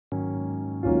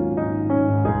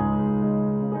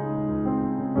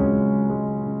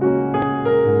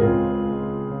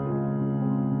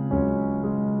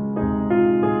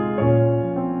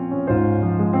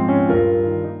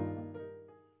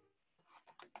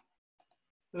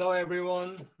Hello,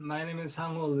 everyone. My name is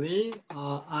Sang-ho Lee.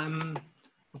 I'm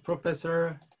a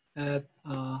professor at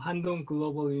Handong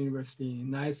Global University.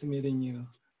 Nice meeting you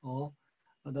all.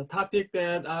 The topic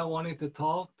that I wanted to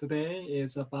talk today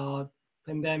is about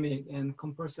pandemic and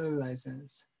compulsory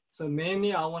license. So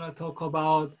mainly I want to talk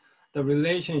about the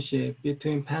relationship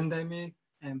between pandemic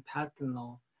and patent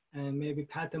law and maybe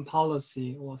patent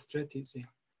policy or strategy.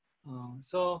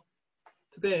 So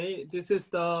today, this is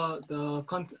the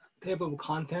table of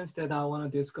contents that I want to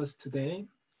discuss today.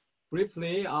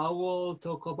 Briefly, I will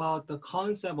talk about the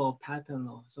concept of patent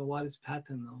law. So what is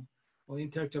patent law or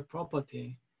intellectual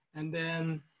property? And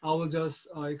then I will just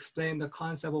explain the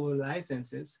concept of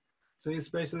licenses. So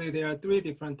especially there are three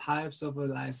different types of a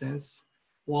license.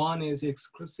 One is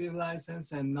exclusive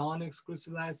license and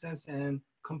non-exclusive license and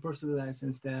compulsory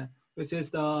license that, which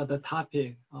is the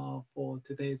topic for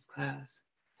today's class.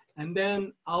 And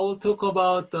then I will talk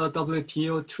about the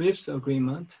WTO TRIPS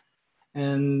agreement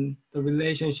and the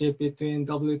relationship between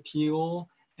WTO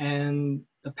and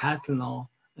the patent law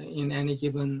in any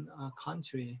given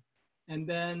country. And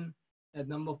then at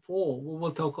number 4, we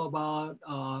will talk about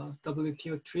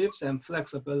WTO TRIPS and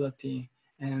flexibility.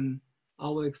 And I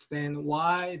will explain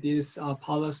why these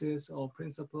policies or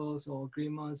principles or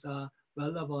agreements are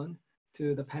relevant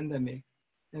to the pandemic.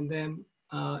 And then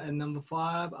at number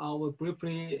 5, I will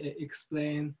briefly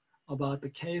explain about the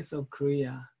case of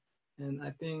Korea. And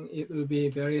I think it will be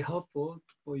very helpful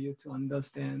for you to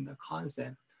understand the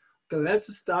concept. Okay,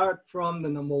 let's start from the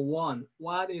number 1.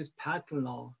 What is patent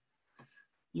law?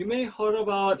 You may heard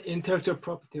about intellectual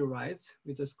property rights.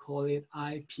 We just call it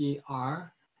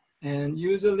IPR. And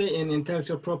usually in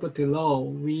intellectual property law,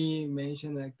 we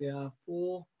mention like there are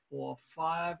 4 or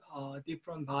 5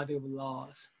 different body of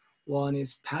laws. One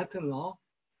is patent law,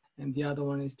 and the other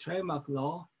one is trademark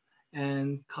law,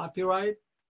 and copyright,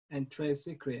 and trade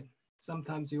secret.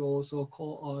 Sometimes you also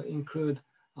include,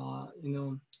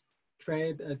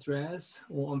 trade address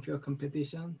or unfair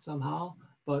competition somehow.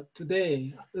 But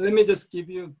today, let me just give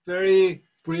you a very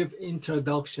brief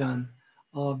introduction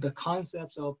of the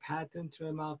concepts of patent,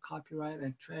 trademark, copyright,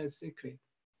 and trade secret.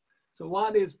 So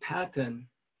what is patent?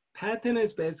 Patent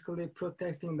is basically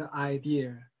protecting the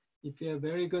idea. If you have a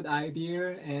very good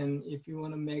idea and if you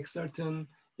want to make certain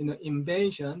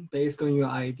invention based on your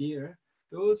idea,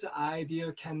 those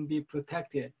ideas can be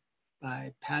protected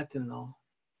by patent law.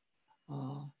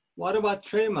 What about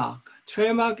trademark?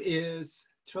 Trademark is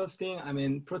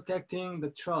protecting the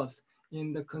trust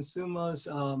in the consumer's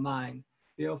mind.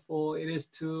 Therefore, it is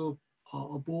to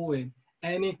avoid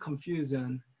any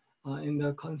confusion in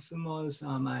the consumer's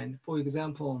mind. For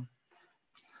example,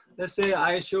 let's say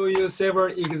I show you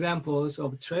several examples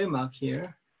of trademark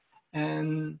here.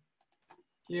 And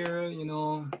here,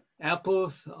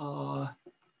 Apple's logo.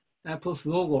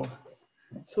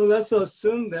 So let's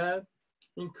assume that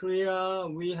in Korea,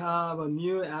 we have a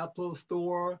new Apple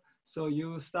store. So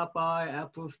you stop by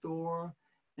Apple store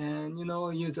and,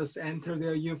 you just enter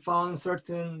there, you found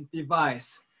certain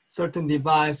device,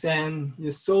 and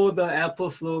you saw the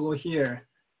Apple's logo here.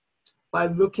 By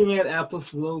looking at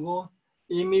Apple's logo,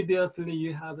 immediately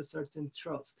you have a certain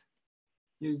trust.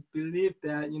 You believe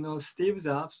that, Steve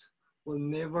Jobs will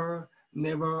never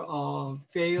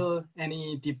fail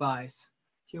any device.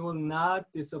 He will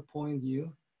not disappoint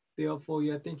you. Therefore,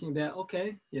 you're thinking that,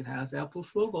 okay, it has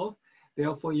Apple's logo.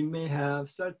 Therefore, you may have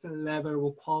certain level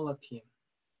of quality.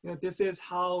 This is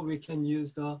how we can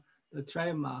use the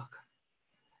trademark.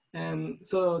 And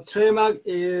so trademark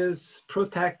is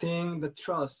protecting the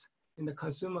trust in the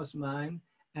consumer's mind,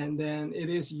 and then it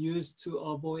is used to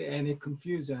avoid any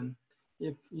confusion.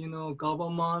 If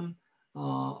government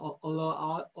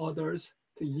allow others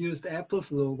to use the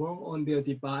Apple's logo on their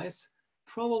device,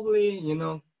 probably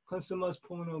consumers'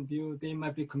 point of view, they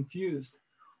might be confused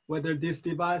whether this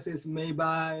device is made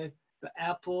by the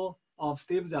Apple of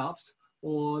Steve Jobs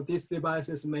or this device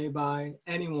is made by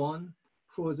anyone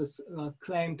who just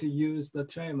claim to use the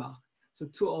trademark. So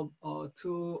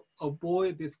to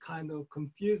avoid this kind of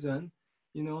confusion,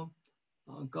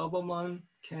 government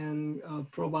can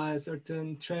provide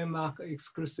certain trademark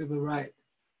exclusive right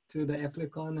to the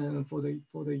applicant and for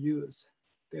the use.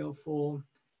 Therefore,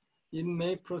 it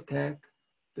may protect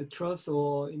the trust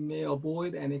or it may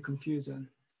avoid any confusion.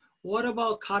 What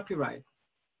about copyright?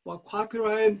 Well,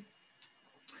 copyright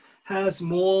has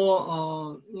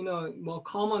more, more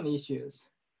common issues.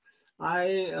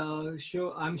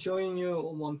 I'm showing you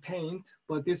one paint,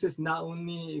 but this is not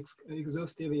only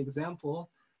exhaustive example.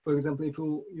 For example, if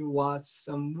you watch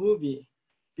some movie,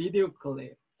 video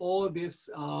clip, all this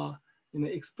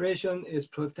expression is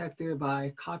protected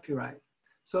by copyright.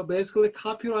 So basically,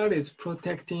 copyright is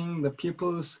protecting the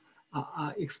people's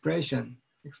expression.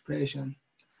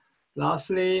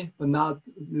 Lastly, but not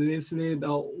leastly,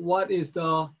 what is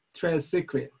the trade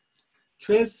secret?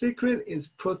 Trade secret is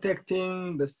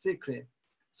protecting the secret.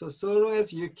 So long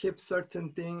as you keep certain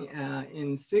thing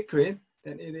in secret,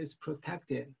 then it is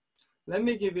protected. Let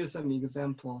me give you some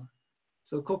example.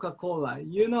 So Coca-Cola,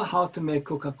 you know how to make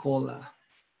Coca-Cola.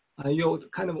 You're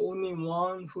kind of only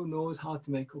one who knows how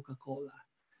to make Coca-Cola.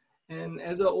 And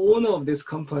as an owner of this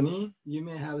company, you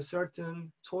may have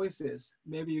certain choices.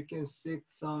 Maybe you can seek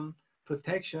some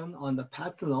protection on the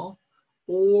patent law,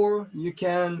 or you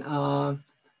can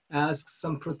ask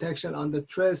some protection on the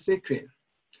trade secret.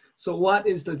 So what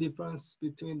is the difference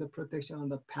between the protection on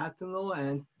the patent law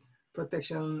and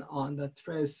protection on the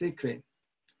trade secret?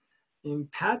 In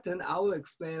patent, I will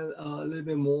explain a little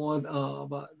bit more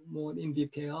about more in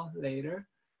detail later.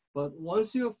 But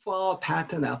once you file a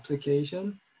patent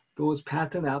application, those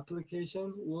patent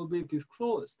applications will be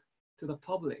disclosed to the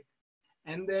public.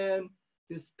 And then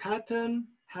this patent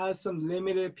has some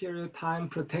limited period of time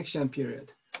protection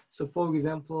period. So for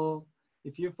example,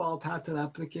 if you file patent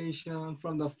application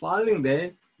from the filing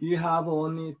date, you have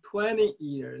only 20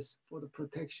 years for the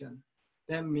protection.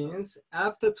 That means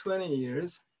after 20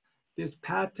 years, this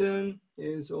patent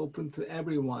is open to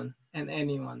everyone and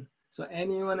anyone. So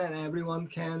anyone and everyone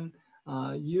can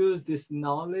use this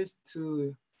knowledge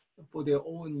for their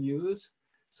own use.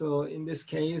 So in this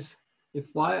case, if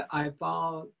I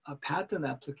file a patent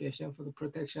application for the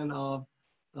protection of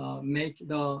making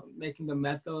the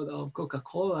method of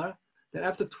Coca-Cola, then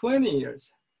after 20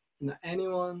 years,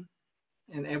 anyone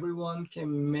and everyone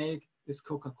can make this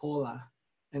Coca-Cola,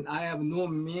 and I have no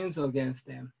means against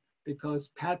them because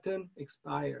patent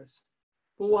expires.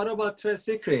 But what about trade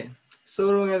secret? So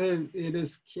long as it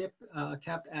is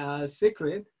kept as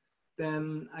secret,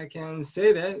 then I can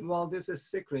say that, well, this is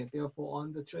secret. Therefore,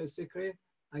 on the trade secret,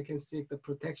 I can seek the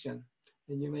protection.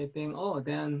 And you may think, oh,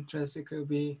 then trade secret will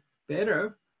be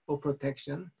better for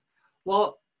protection.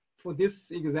 Well, for this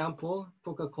example,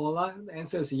 Coca-Cola, the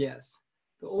answer is yes.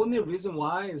 The only reason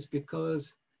why is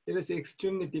because it is an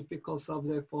extremely difficult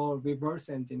subject for reverse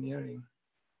engineering.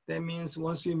 That means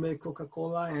once you make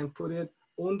Coca-Cola and put it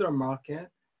on the market,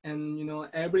 and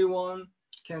everyone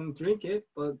can drink it,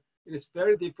 but it is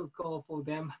very difficult for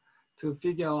them to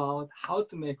figure out how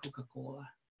to make Coca-Cola,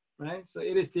 right? So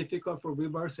it is difficult for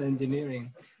reverse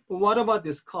engineering. But what about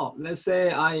this cup? Let's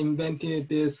say I invented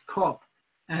this cup,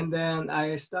 and then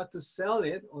I start to sell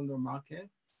it on the market,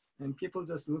 and people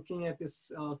just looking at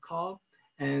this cup,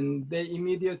 and they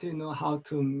immediately know how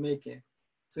to make it.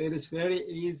 So it is very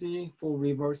easy for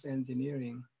reverse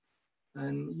engineering.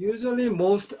 And usually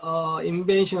most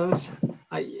inventions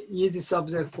are easy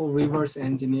subject for reverse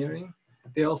engineering.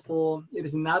 Therefore, it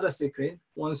is not a secret.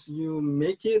 Once you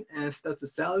make it and start to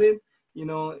sell it,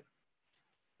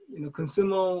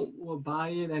 consumer will buy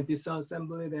it and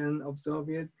disassemble it and observe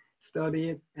it, study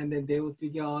it, and then they will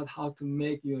figure out how to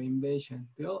make your invention.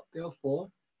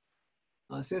 Therefore,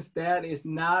 since that is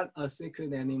not a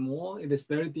secret anymore, it is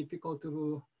very difficult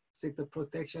to seek the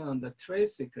protection on the trade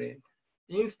secret.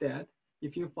 Instead,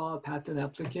 if you file a patent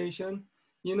application,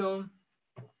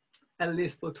 at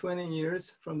least for 20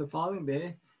 years from the filing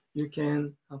day, you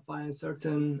can find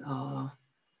certain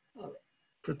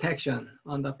protection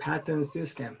on the patent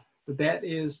system. So that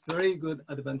is very good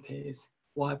advantage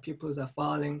why people are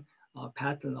filing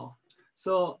patent law.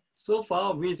 So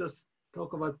far, we just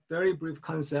talk about very brief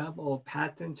concept of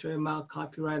patent, trademark,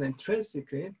 copyright, and trade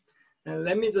secret. And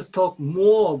let me just talk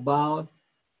more about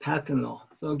patent law.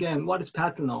 So again, what is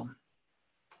patent law?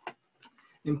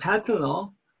 In patent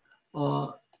law,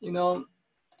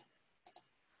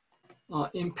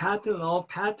 in patent law,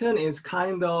 patent is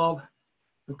kind of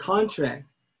a contract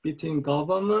between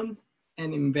government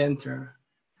and inventor.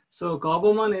 So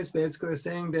government is basically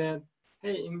saying that,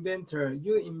 hey, inventor,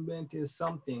 you invented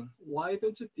something. Why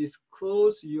don't you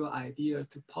disclose your idea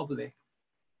to public?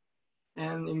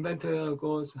 And inventor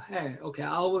goes, hey, okay,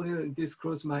 I will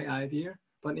disclose my idea,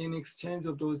 but in exchange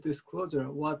of those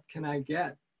disclosure, what can I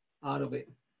get out of it?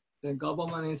 The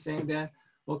government is saying that,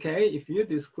 okay, if you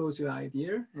disclose your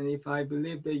idea, and if I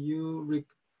believe that you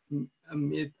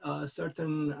meet a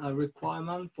certain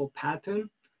requirement for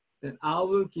patent, then I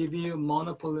will give you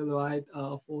monopoly right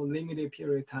for limited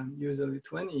period of time, usually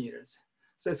 20 years.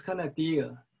 So it's kind of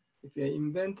deal. If you're an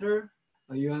inventor,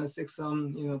 you want to seek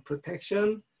some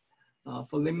protection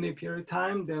for limited period of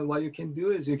time, then what you can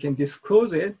do is you can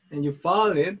disclose it and you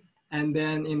file it, and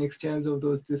then in exchange of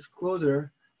those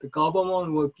disclosure, the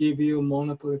government will give you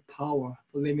monopoly power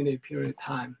for limited period of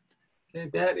time. Okay,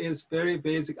 that is very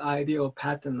basic idea of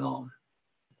patent law.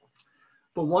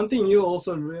 But one thing you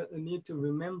also need to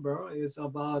remember is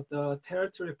about the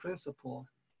territory principle.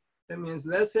 That means,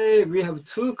 let's say we have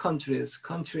two countries,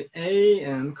 country A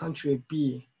and country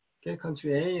B. Okay,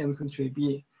 country A and country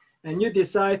B. And you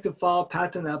decide to file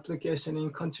patent application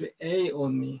in country A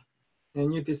only.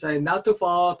 And you decide not to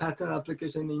file patent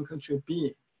application in country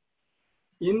B.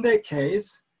 In that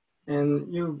case,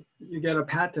 and you get a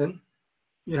patent,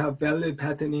 you have valid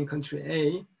patent in country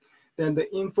A, then the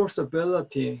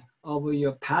enforceability of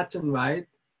your patent right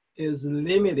is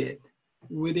limited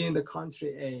within the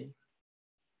country A.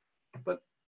 But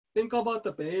think about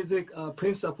the basic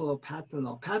principle of patent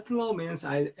law. Patent law means,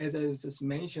 as I just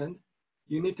mentioned,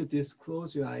 you need to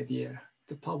disclose your idea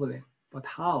to public. But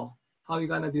how? How are you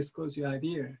gonna disclose your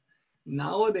idea?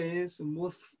 Nowadays,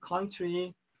 most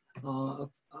countries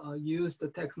use the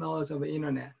technology of the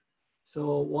internet.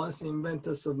 So once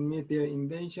inventors submit their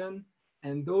invention,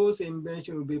 and those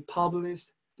inventions will be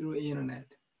published through internet.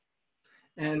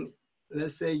 And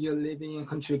let's say you're living in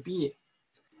country B,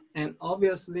 and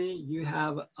obviously you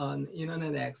have an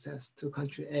internet access to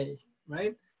country A,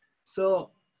 right?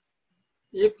 So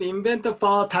if the inventor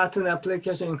file patent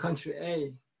application in country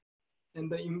A, and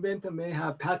the inventor may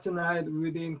have patent right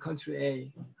within country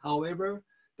A. However,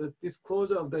 the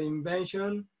disclosure of the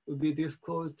invention will be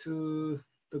disclosed to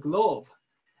the globe.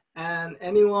 And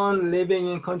anyone living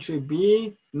in country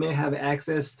B may have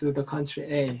access to the country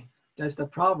A. That's the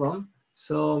problem.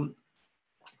 So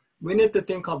we need to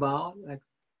think about, like,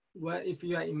 well, if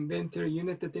you are inventor, you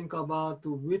need to think about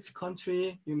to which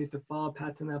country you need to file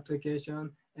patent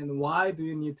application and why do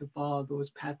you need to file those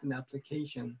patent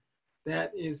application.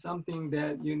 That is something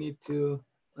that you need to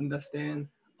understand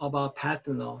about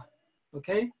patent law,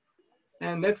 okay?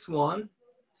 And next one,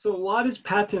 so what is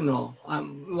patent law?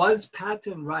 What is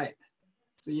patent right?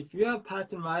 So if you have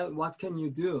patent right, what can you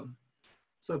do?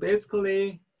 So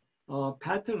basically,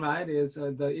 patent right is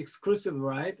the exclusive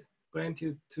right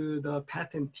granted to the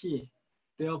patentee.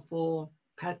 Therefore,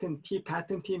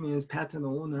 patentee means patent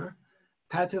owner.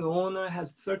 Patent owner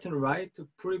has certain right to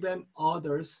prevent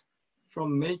others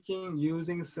from making,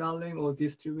 using, selling, or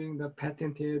distributing the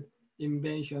patented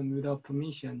invention without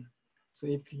permission. So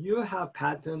if you have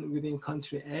patent within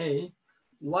country A,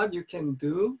 what you can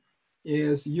do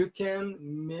is you can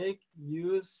make,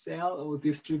 use, sell, or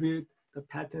distribute the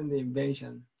patented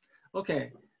invention.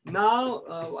 Okay,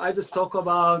 now I just talked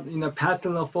about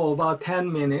patent law for about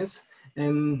 10 minutes.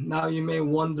 And now you may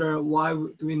wonder, why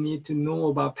do we need to know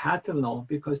about patent law?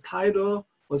 Because title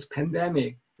was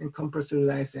pandemic and compulsory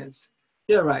license.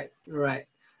 You're right, you're right.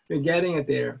 We're getting it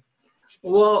there.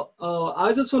 Well,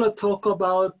 I just want to talk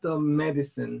about the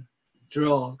medicine,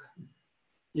 drug.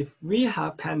 If we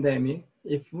have pandemic,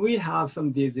 if we have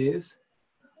some disease,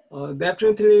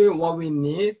 definitely what we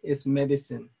need is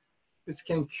medicine, which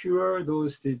can cure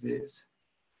those diseases.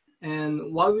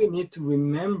 And what we need to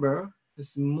remember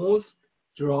is most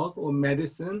drug or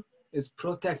medicine is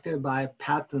protected by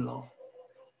patent law.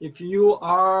 If you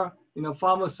are in a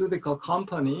pharmaceutical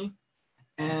company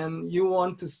and you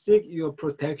want to seek your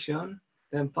protection,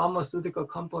 then pharmaceutical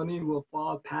company will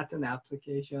file patent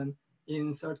application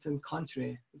in certain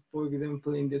country. For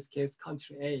example, in this case,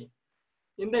 country A.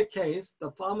 In that case,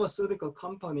 the pharmaceutical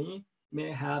company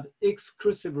may have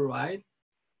exclusive right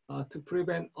to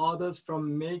prevent others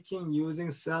from making, using,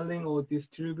 selling, or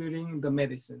distributing the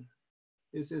medicine.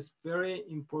 This is very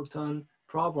important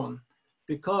problem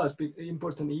because,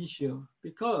 important issue,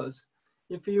 because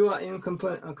if you are in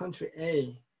country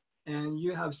A and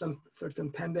you have some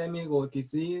certain pandemic or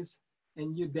disease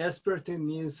and you desperately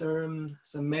need some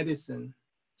medicine.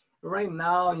 Right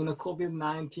now,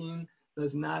 COVID-19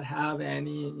 does not have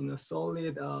any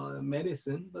solid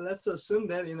medicine, but let's assume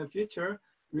that in the future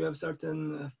we have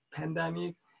certain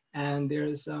pandemic and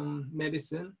there's some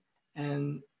medicine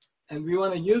and we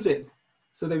want to use it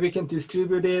so that we can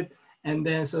distribute it, and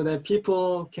then so that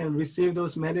people can receive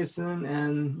those medicine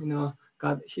and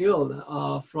got healed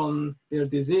from their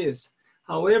disease.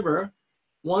 However,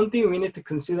 one thing we need to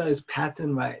consider is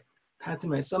patent right.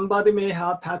 Patent right. Somebody may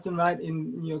have patent right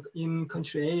in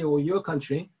country A or your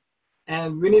country,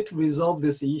 and we need to resolve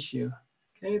this issue.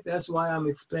 Okay, that's why I'm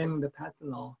explaining the patent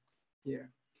law here.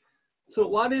 So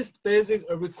what is basic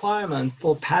requirement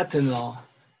for patent law?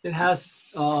 It has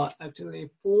actually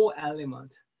 4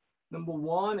 elements. Number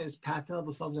 1 is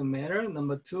patentable subject matter.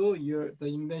 Number 2, the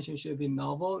invention should be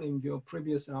novel in your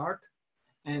previous art,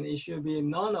 and it should be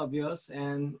non-obvious.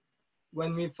 And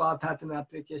when we file patent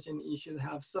application, it should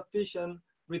have sufficient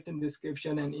written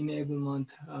description and enablement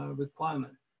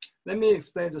requirement. Let me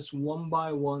explain just one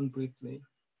by one briefly.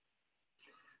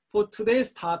 For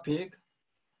today's topic,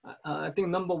 I think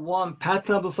number one,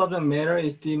 patentable subject matter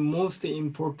is the most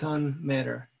important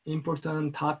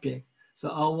topic. So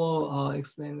I will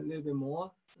explain a little bit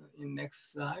more in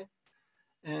next slide.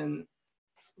 And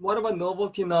what about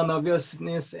novelty,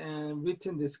 non-obviousness, and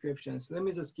written descriptions? Let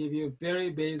me just give you a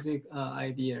very basic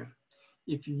idea.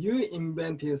 If you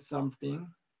invented something,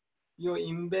 your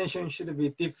invention should be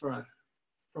different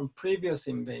from previous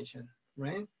invention,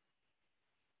 right?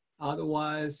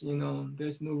 Otherwise,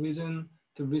 there's no reason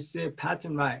to receive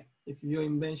patent right. If your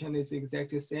invention is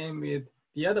exactly the same with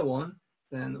the other one,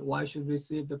 then why should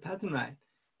receive the patent right?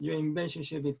 Your invention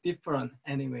should be different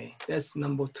anyway. That's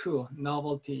number two,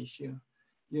 novelty issue.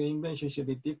 Your invention should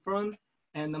be different.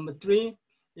 And number three,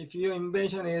 if your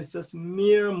invention is just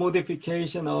mere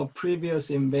modification of previous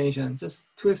invention, just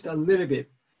twist a little bit.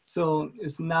 So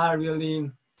it's not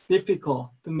really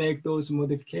difficult to make those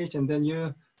modifications, then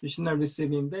you should not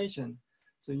receive invention.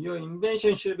 So your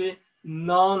invention should be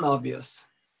non-obvious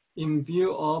in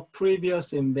view of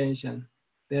previous invention.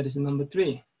 That is number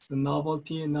three. So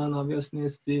novelty and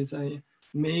non-obviousness is a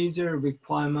major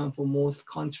requirement for most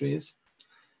countries.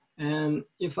 And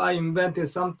if I invented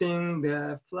something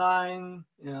that flying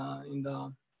in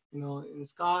the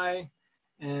sky,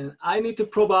 and I need to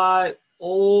provide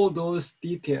all those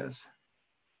details.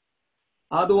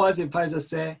 Otherwise, if I just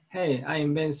say, hey, I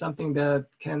invented something that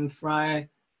can fly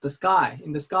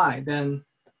in the sky, then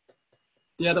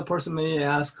the other person may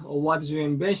ask, oh, what is your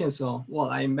invention? So, well,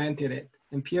 I invented it,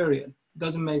 and period.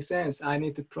 Doesn't make sense. I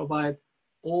need to provide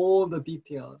all the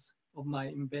details of my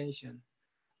invention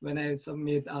when I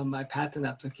submit my patent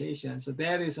application. So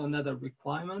that is another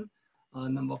requirement.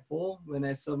 Number four, when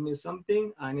I submit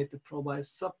something, I need to provide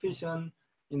sufficient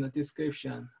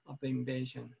description of the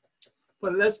invention.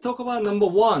 But let's talk about number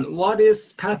one. What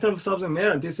is patentable subject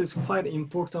matter? This is quite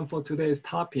important for today's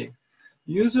topic.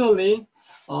 Usually,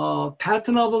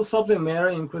 patentable subject matter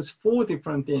includes four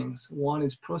different things. One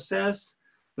is process,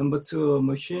 number two,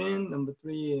 machine, number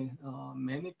three,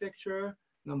 manufacturer,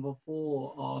 number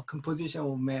four, composition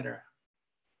of matter.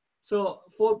 So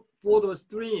for those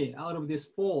three out of these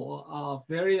four are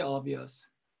very obvious.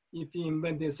 If you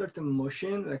invent a certain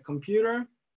machine, like computer,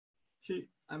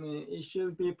 it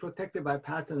should be protected by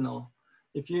patent law.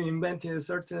 If you invent a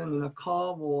certain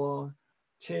cup or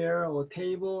chair or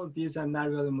table, these are not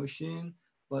really machine,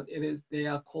 but they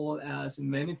are called as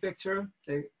manufacturer.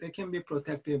 They can be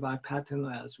protected by patent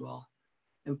law as well.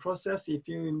 And process, if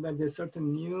you invent a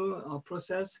certain new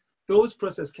process, those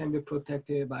processes can be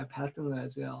protected by patent law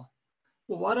as well.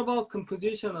 But what about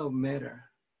composition of matter?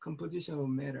 Composition of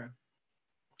matter.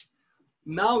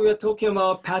 Now we are talking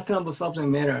about patentable subject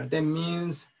matter. That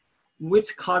means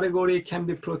which category can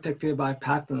be protected by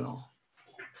patent law.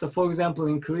 So for example,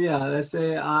 in Korea, let's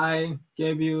say I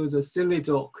gave you the silly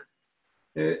joke.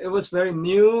 It was very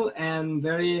new and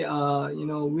very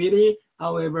witty.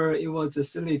 However, it was a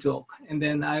silly joke. And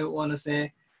then I want to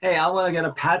say, hey, I want to get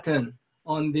a patent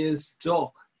on this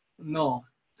joke. No,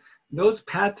 those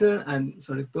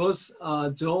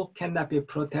joke cannot be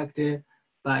protected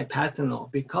by patent law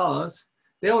because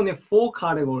there are only four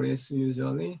categories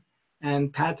usually.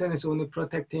 And patent is only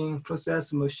protecting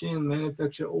process, machine,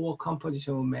 manufacture, or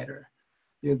composition of matter.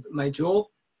 My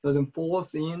joke doesn't fall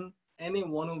in any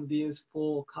one of these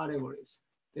four categories.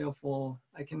 Therefore,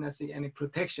 I cannot see any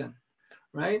protection,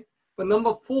 right? But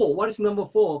number four, what is number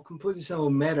four? Composition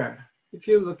of matter. If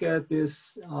you look at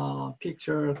this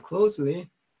picture closely,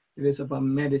 it is about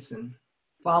medicine,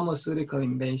 pharmaceutical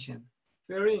invention.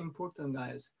 Very important,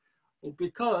 guys,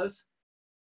 because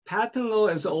patent law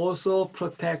is also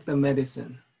protect the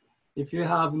medicine. If you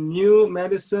have new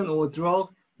medicine or drug,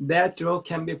 that drug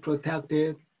can be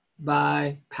protected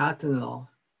by patent law.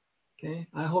 Okay,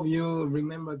 I hope you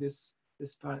remember this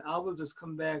part. I will just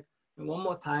come back one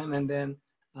more time and then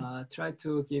try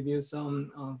to give you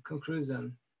some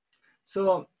conclusion.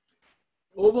 So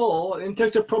overall,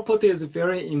 intellectual property is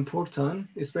very important,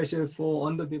 especially for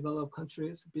underdeveloped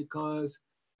countries, because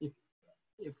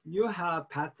if you have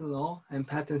patent law and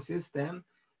patent system,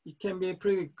 it can be a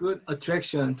pretty good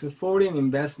attraction to foreign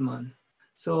investment.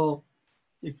 So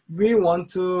if we want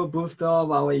to boost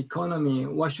up our economy,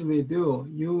 what should we do?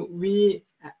 We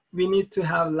need to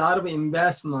have a lot of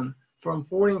investment from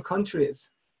foreign countries.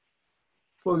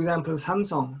 For example,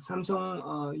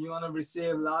 Samsung, you want to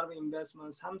receive a lot of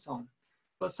investment Samsung.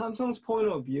 But Samsung's point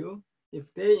of view,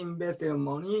 if they invest their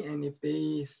money and if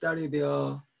they study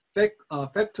their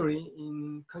factory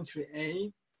in country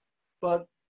A, but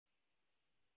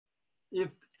if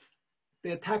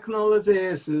the technology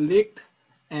is leaked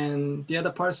and the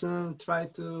other person try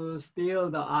to steal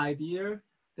the idea,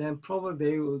 then probably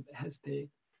they would hesitate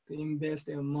to invest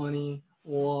their money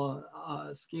or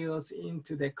skills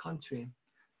into the country.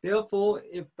 Therefore,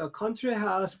 if the country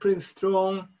has pretty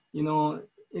strong,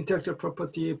 intellectual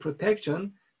property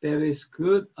protection, there is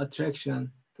good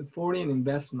attraction to foreign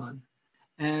investment.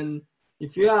 And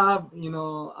if you have,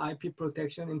 IP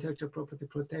protection, intellectual property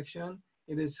protection,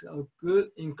 it is a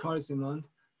good encouragement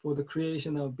for the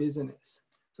creation of business.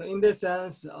 So in this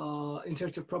sense,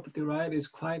 intellectual property right is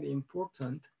quite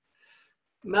important.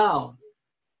 Now,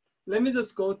 let me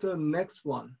just go to the next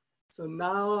one. So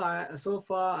now, so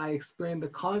far I explained the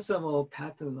concept of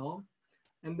patent law.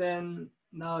 And then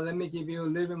now let me give you a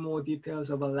little bit more details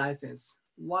about license.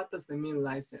 What does that mean,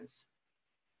 license?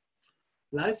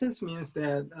 License means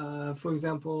that, for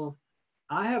example,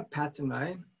 I have patent,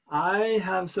 right? I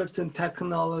have certain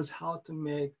technology how to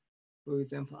make, for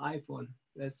example, iPhone.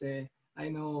 Let's say I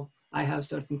know I have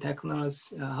certain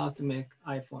technology how to make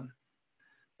iPhone,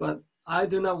 but I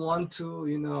do not want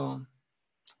to,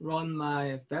 run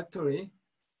my factory.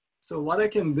 So what I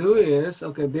can do is,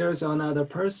 okay, there's another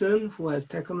person who has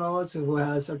technology, who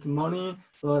has certain money,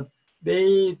 but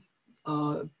they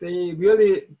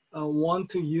really want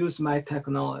to use my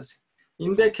technology.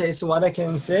 In that case, what I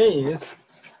can say is,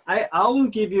 I will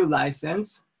give you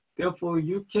license. Therefore,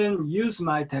 you can use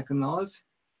my technology,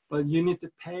 but you need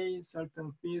to pay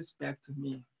certain fees back to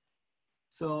me.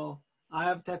 So I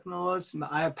have technology,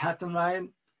 I have patent right,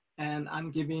 and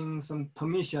I'm giving some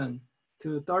permission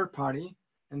to third party,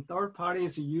 and third party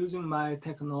is using my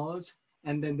technology,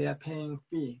 and then they are paying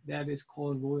fee. That is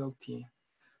called royalty.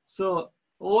 So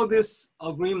all this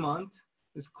agreement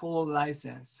is called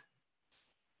license.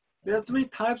 There are three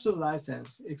types of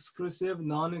license: exclusive,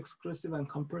 non-exclusive, and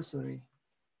compulsory.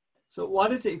 So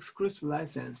what is the exclusive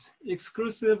license?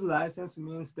 Exclusive license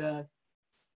means that,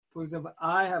 for example,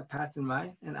 I have patent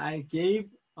right, and I gave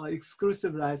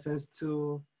exclusive license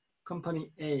to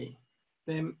company A.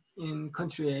 Then in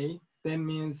country A, that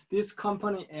means this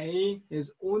company A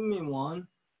is only one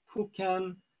who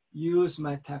can use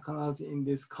my technology in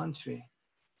this country.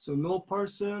 So no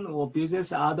person or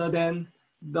business other than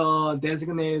the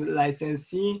designated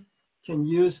licensee can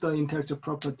use the intellectual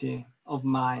property of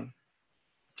mine.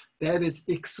 That is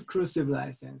exclusive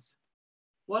license.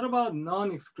 What about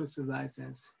non-exclusive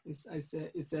license?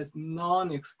 It says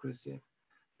non-exclusive.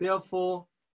 Therefore,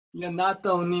 you're not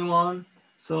the only one.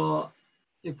 So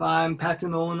if I'm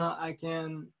patent owner, I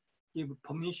can give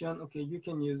permission. Okay, you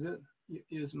can use it.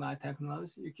 Use my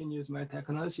technology. You can use my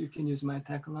technology. You can use my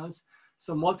technology.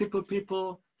 So multiple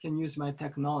people can use my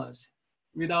technology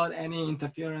without any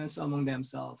interference among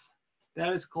themselves.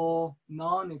 That is called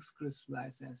non-exclusive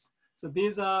license. So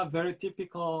these are very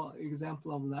typical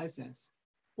example of license.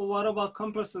 Well, what about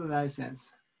compulsory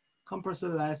license?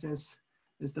 Compulsory license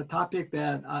is the topic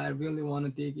that I really want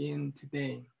to dig in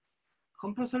today.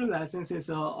 Compulsory license is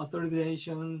an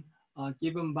authorization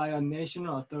given by a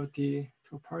national authority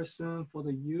to a person for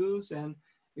the use and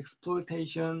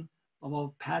exploitation of a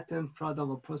patent product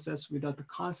or process without the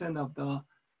consent of the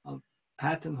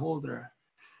patent holder.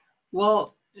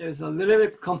 Well, it's a little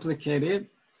bit complicated,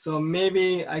 so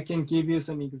maybe I can give you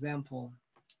some example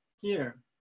here.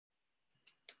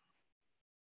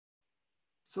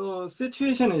 So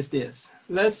situation is this.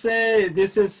 Let's say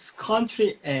this is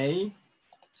country A.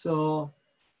 So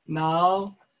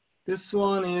now this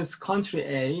one is country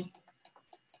A.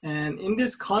 And in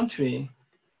this country,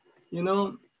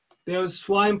 there's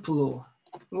swine flu.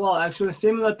 Well, actually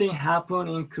similar thing happened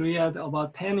in Korea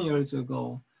about 10 years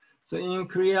ago. So in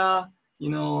Korea,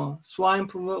 swine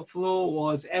flu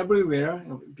was everywhere.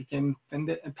 It became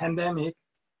a pandemic.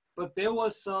 But there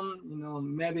was some,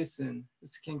 medicine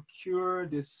that can cure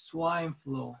this swine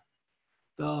flu.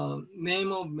 The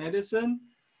name of medicine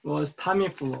was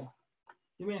Tamiflu.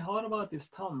 You may have heard about this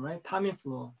term, right?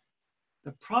 Tamiflu.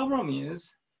 The problem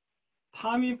is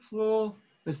Tamiflu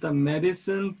is the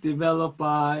medicine developed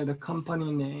by the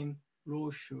company named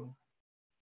Roche.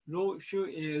 Roche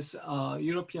is a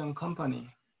European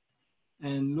company,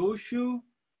 and Roche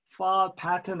filed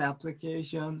patent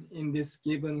application in this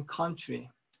given country.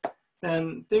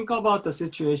 Then think about the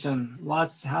situation.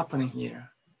 What's happening here?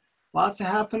 What's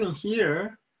happening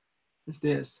here is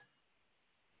this.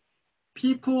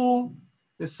 People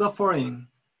is suffering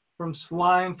from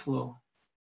swine flu.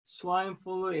 Swine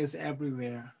flu is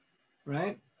everywhere,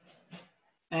 right?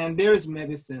 And there is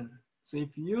medicine. So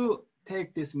if you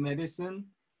take this medicine,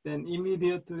 then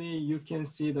immediately you can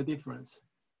see the difference.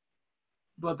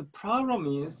 But the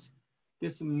problem is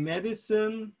this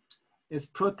medicine is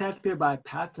protected by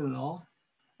patent law,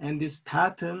 and this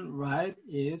patent right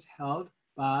is held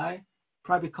by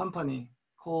private company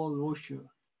called Roche.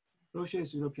 Roche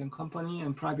is a European company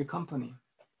and private company.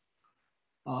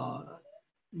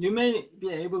 you may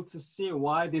be able to see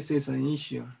why this is an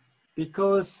issue,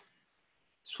 because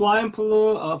swine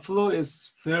flu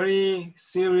is very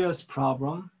serious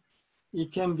problem.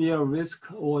 It can be a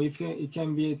risk, or it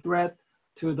can be a threat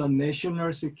to the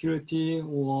national security,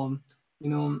 or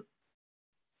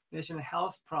national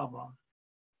health problem.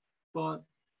 But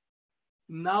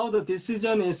now the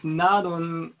decision is not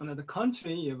on the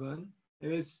country even.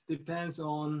 It depends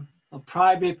on a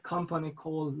private company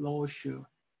called Loshu.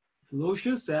 If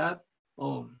Loshu said,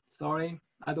 oh, sorry,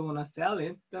 I don't want to sell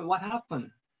it, then what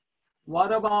happened?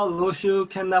 What about Loshu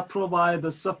cannot provide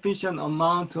the sufficient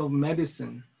amount of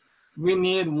medicine? We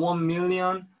need 1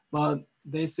 million, but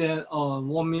they said, oh,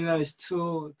 1 million is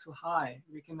too high.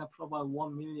 We cannot provide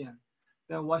 1 million.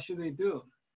 Then what should we do?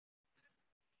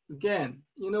 Again,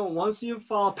 once you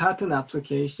file patent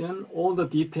application, all the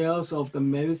details of the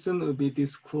medicine will be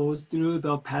disclosed through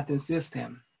the patent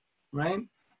system, right?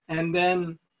 And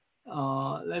then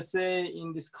let's say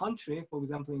in this country, for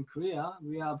example, in Korea,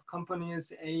 we have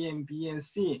companies A and B and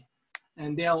C,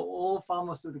 and they are all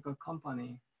pharmaceutical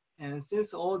company. And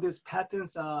since all these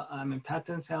patents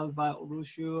patents held by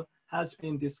Loshu has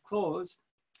been disclosed,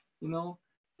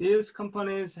 these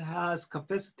companies has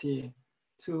capacity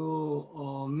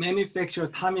to manufacture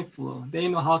Tamiflu. They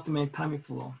know how to make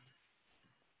Tamiflu.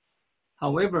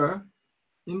 However,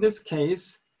 in this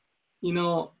case,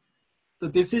 the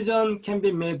decision can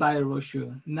be made by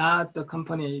Loshu, not the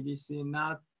company ABC,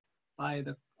 not by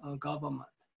the government.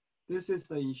 This is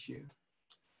the issue.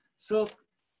 So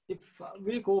if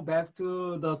we go back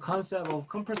to the concept of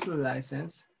compulsory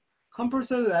license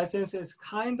is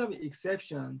kind of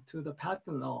exception to the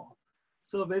patent law.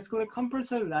 So basically,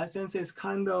 compulsory license is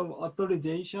kind of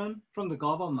authorization from the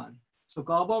government. So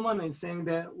government is saying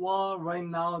that, well, right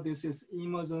now this is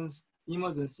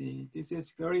emergency. This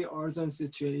is very urgent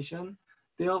situation.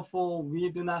 Therefore, we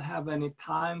do not have any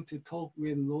time to talk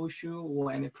with Loshu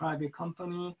or any private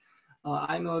company.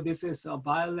 I know this is a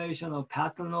violation of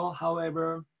patent law.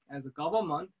 However, as a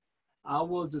government, I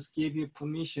will just give you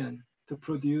permission to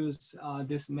produce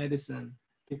this medicine,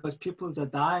 because people are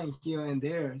dying here and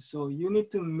there. So you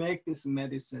need to make this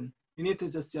medicine. You need to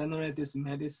just generate this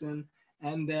medicine,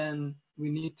 and then we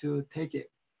need to take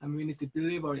it and we need to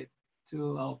deliver it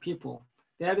to our people.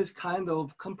 That is kind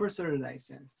of compulsory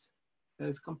license. That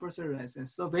is compulsory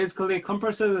license. So basically,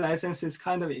 compulsory license is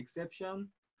kind of exception,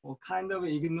 or kind of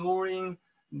ignoring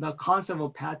the concept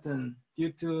of patent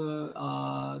due to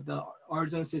the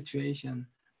urgent situation.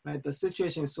 Right, the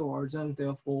situation is so urgent,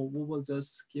 therefore we will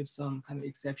just give some kind of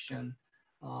exception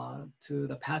to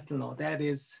the patent law. That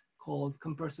is called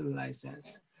compulsory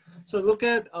license. So look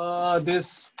at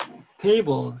this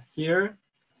table here.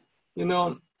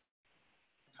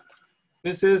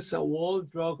 This is a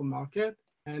world drug market,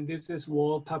 and this is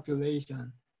world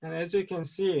population. And as you can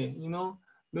see,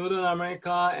 Northern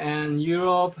America and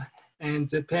Europe and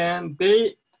Japan,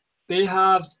 they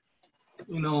have,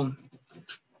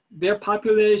 their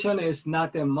population is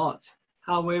not that much.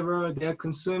 However, they're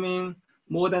consuming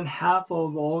more than half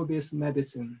of all this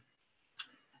medicine.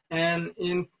 And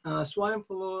in swine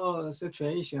flu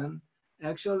situation,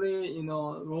 actually,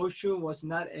 Loshu was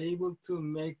not able to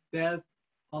make that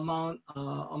amount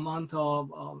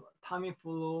of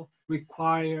Tamiflu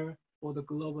required for the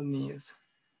global needs.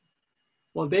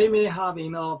 Well, they may have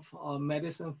enough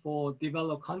medicine for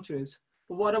developed countries,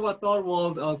 but what about third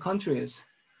world countries?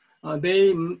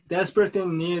 They desperately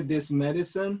need this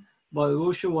medicine, but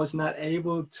Loshu was not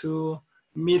able to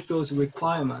meet those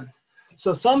requirements.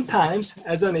 So sometimes,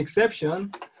 as an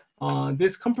exception,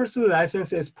 this compulsory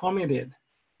license is permitted.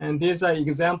 And these are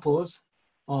examples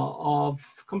of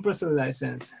compulsory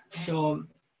license. So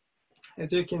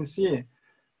as you can see,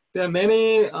 there are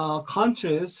many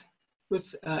countries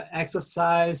which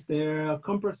exercise their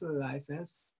compulsory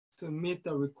license to meet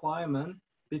the requirement,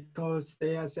 because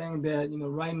they are saying that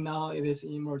right now it is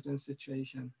an emergency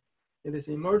situation. It is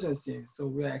emergency, so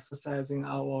we are exercising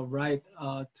our right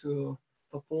to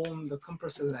perform the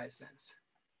compulsory license.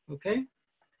 Okay,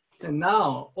 and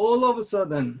now all of a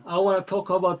sudden I want to talk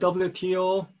about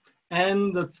WTO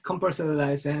and the compulsory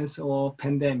license or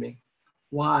pandemic.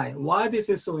 Why this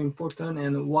is so important,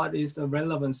 and what is the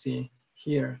relevancy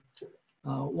here?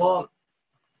 Well,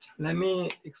 let me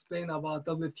explain about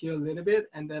WTO a little bit,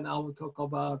 and then I will talk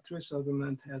about TRIPS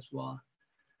agreement as well.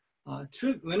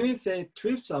 When we say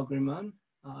TRIPS agreement,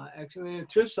 actually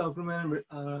TRIPS agreement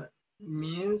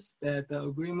means that the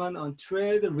agreement on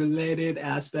trade-related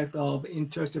aspect of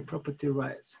intellectual property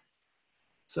rights.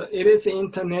 So it is an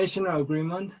international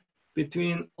agreement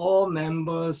between all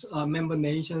member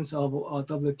nations of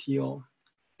WTO.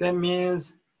 That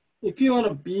means if you want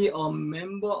to be a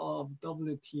member of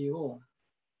WTO,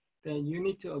 then you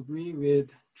need to agree with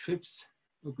TRIPS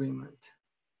agreement.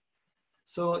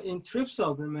 So in TRIPS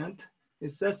agreement,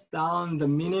 it sets down the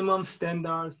minimum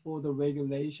standards for the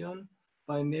regulation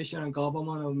by national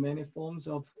government of many forms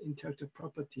of intellectual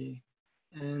property.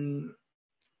 And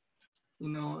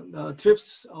the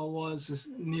TRIPS was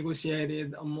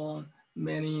negotiated among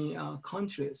many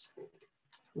countries.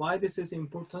 Why this is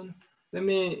important? Let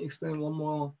me explain one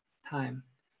more time.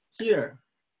 Here,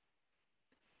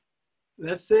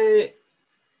 let's say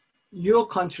your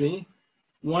country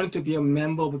wanted to be a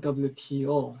member of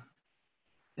WTO.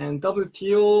 And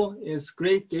WTO is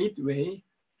great gateway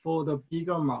for the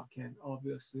bigger market,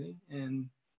 obviously. And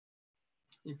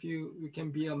if you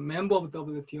can be a member of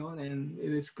WTO, and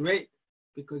it is great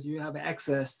because you have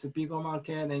access to bigger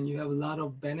market and you have a lot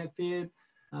of benefit,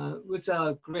 which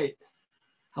are great.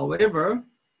 However,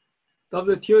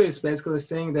 WTO is basically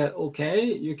saying that, okay,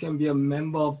 you can be a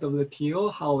member of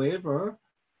WTO. However,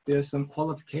 there's some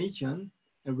qualification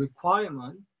and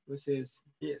requirement, which is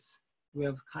this. We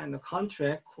have kind of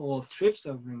contract called TRIPS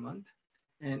agreement.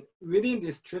 And within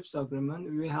this TRIPS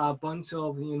agreement, we have a bunch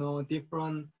of,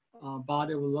 different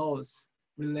body of laws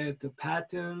related to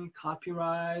patent,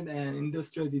 copyright, and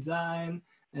industrial design,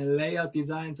 and layout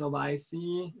designs of IC,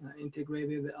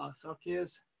 integrated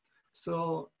circuits.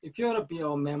 So if you want to be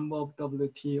a member of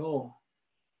WTO,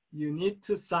 you need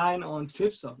to sign on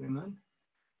TRIPS agreement.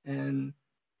 And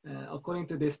according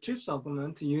to this TRIPS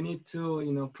agreement, you need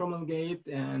to promulgate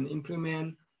and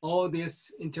implement all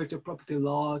these intellectual property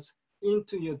laws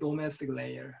into your domestic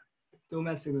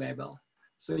level.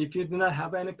 So if you do not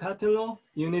have any patent law,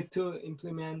 you need to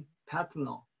implement patent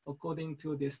law according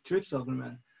to this TRIPS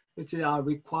agreement, which are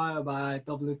required by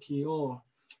WTO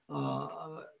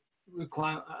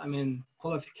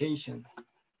qualification.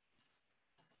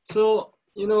 So,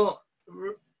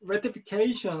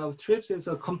 ratification of TRIPS is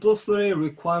a compulsory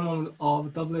requirement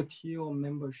of WTO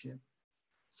membership.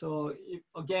 So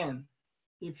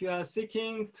if you are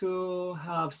seeking to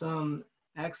have some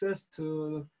access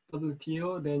to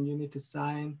WTO, then you need to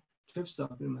sign TRIPS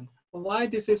agreement. But why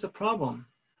this is a problem?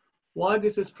 Why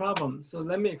this is a problem? So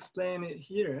let me explain it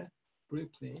here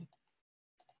briefly.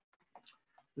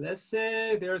 Let's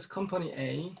say there's company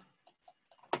A,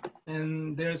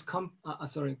 and there's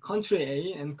country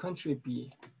A and country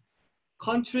B.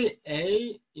 Country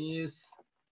A is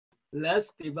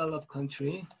less developed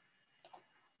country.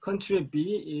 Country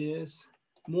B is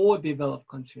more developed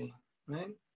country,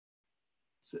 right?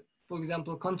 So, for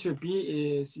example, country B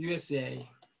is USA.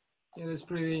 It is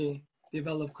pretty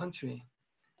developed country.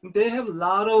 They have a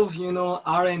lot of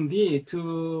R&D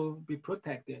to be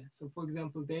protected. So, for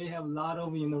example, they have a lot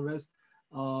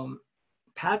of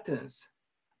patents,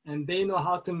 and they know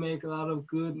how to make a lot of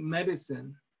good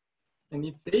medicine. And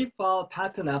if they file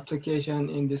patent application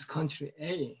in this country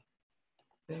A,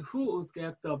 then who would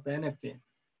get the benefit?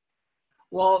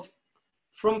 Well,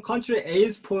 from country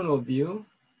A's point of view,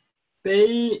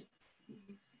 they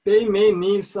may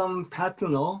need some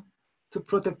patent law to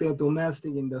protect their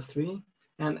domestic industry,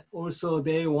 and also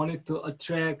they wanted to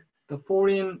attract the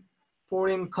foreign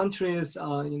countries,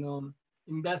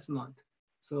 investment.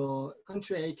 So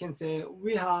country A can say,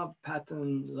 we have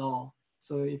patent law.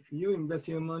 So if you invest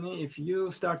your money, if you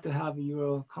start to have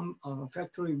your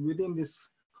factory within this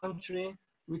country,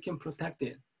 we can protect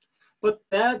it. But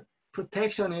that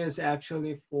protection is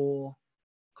actually for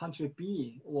country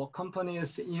B or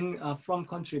companies from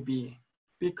country B.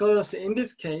 Because in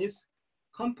this case,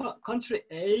 country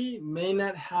A may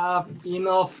not have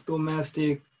enough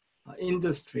domestic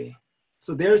industry.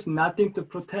 So there's nothing to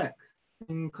protect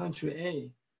in country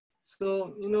A.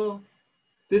 So,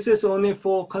 this is only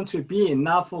for country B,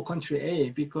 not for country A,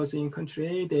 because in country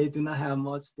A, they do not have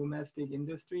much domestic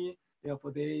industry.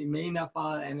 Therefore, they may not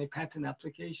file any patent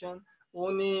application.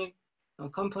 Only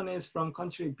companies from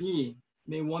country B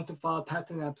may want to file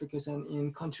patent application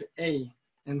in country A,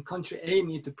 and country A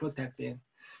need to protect it.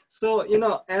 So,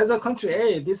 as a country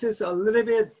A, this is a little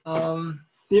bit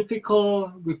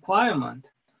difficult requirement.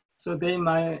 So they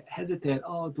might hesitate,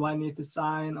 oh, do I need to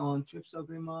sign on TRIPS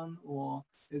agreement, or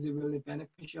is it really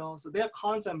beneficial? So there are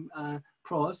cons and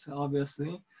pros,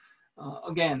 obviously.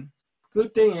 Again,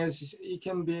 good thing is it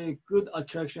can be a good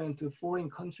attraction to foreign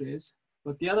countries,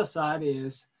 but the other side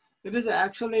is it is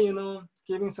actually,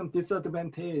 giving some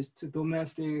disadvantage to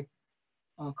domestic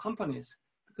companies,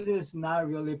 because it's not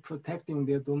really protecting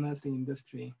their domestic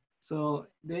industry. So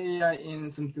they are in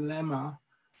some dilemma.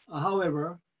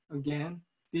 However, again,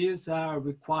 these are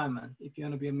requirements. If you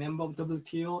want to be a member of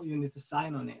WTO, you need to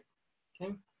sign on it,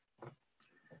 okay?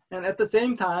 And at the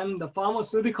same time, the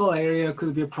pharmaceutical area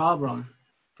could be a problem.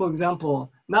 For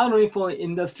example, not only for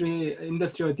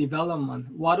industrial development,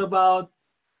 what about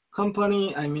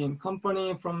company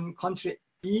from country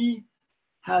B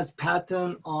has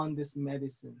patent on this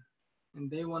medicine, and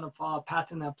they want to file a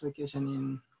patent application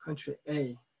in country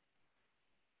A.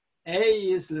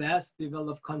 A is less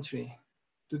developed country.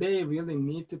 Do they really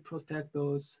need to protect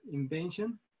those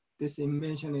invention? This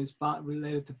invention is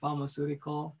related to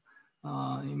pharmaceutical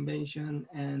invention,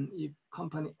 and if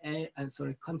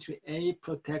country A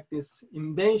protect this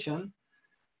invention,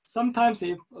 sometimes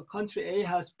if a country A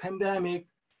has pandemic,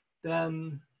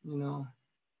 then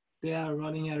they are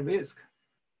running at risk.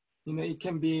 It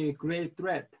can be a great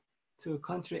threat to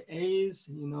country A's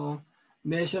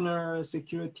national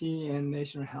security and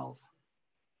national health.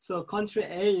 So country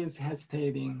A is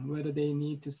hesitating whether they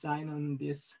need to sign on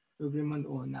this agreement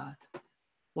or not.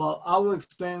 Well, I will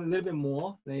explain a little bit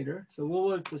more later. So we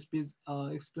will just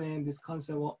explain this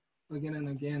concept again and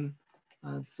again.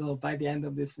 So by the end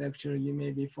of this lecture, you may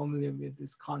be familiar with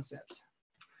these concepts.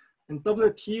 And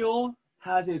WTO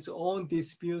has its own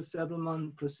dispute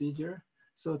settlement procedure.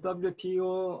 So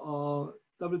WTO's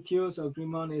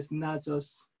agreement is not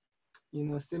just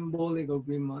symbolic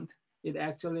agreement. It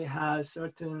actually has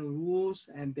certain rules,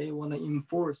 and they want to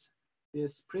enforce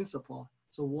this principle.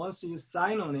 So once you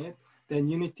sign on it, then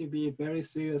you need to be very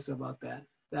serious about that.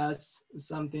 That's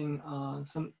something,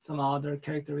 some other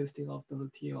characteristic of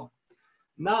WTO.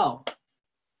 Now,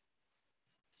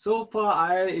 so far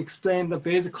I explained the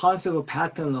basic concept of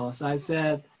patent law. So I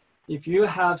said, if you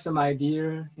have some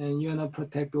idea and you want to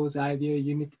protect those ideas,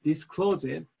 you need to disclose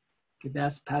it. Okay,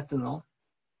 that's patent law.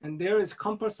 And there is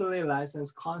compulsory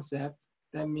license concept.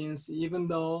 That means even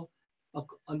though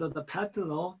under the patent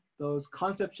law, those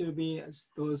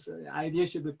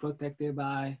ideas should be protected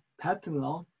by patent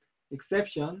law.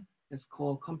 Exception is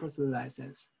called compulsory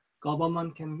license.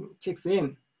 Government can kick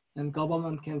in, and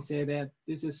government can say that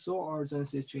this is so urgent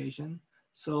situation.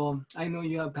 So I know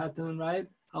you have patent right.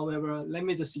 However, let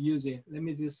me just use it. Let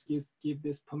me just give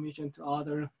this permission to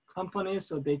other companies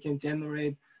so they can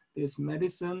generate this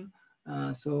medicine.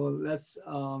 So let's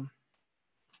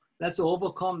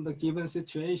overcome the given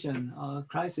situation,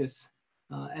 crisis,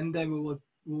 and then we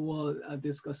will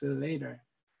discuss it later.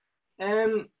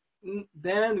 And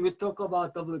then we talk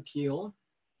about WTO.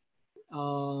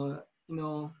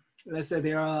 Let's say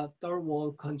there are a third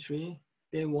world country.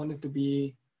 They wanted to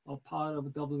be a part of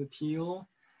WTO,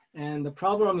 and the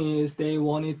problem is they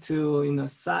wanted to,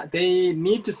 they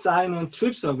need to sign on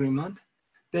TRIPS agreement.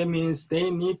 That means they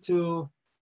need to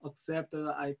accept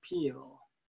the IP law.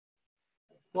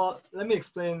 Well, let me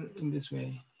explain in this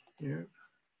way here.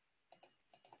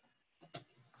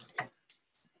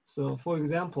 So for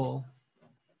example,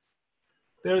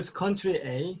 there's country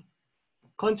A.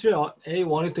 Country A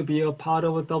wanted to be a part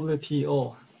of a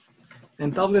WTO.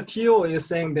 And WTO is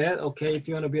saying that, okay, if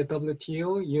you want to be a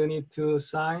WTO, you need to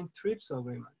sign TRIPS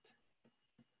agreement.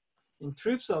 In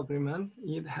TRIPS agreement,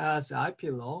 it has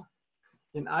IP law.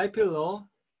 In IP law,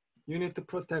 you need to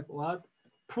protect what?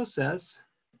 Process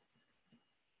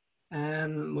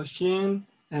and machine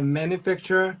and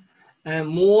manufacture, and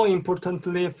more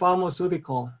importantly,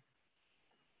 pharmaceutical,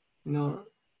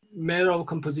 matter of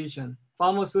composition.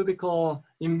 Pharmaceutical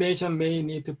invention may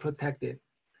need to protect it.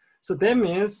 So that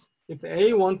means if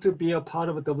A want to be a part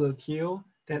of a WTO,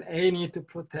 then A need to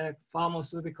protect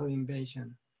pharmaceutical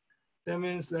invention. That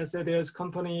means, let's say there's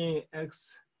company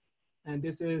X, and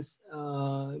this is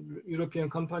a European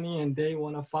company, and they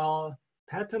want to file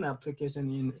patent application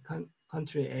in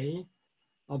country A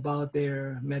about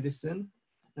their medicine.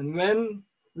 And when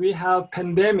we have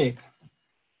pandemic,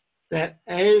 that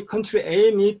country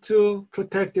A need to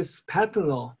protect this patent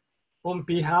law on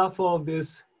behalf of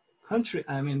this country,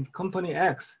 company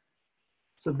X.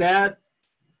 So that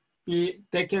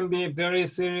can be a very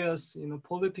serious,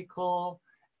 political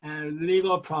and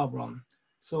legal problem.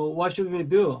 So what should we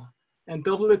do? And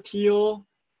WTO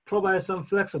provides some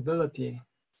flexibility.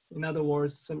 In other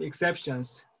words, some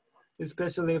exceptions,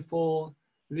 especially for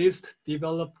least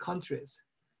developed countries.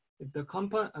 If the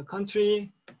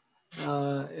country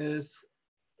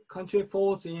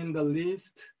falls in the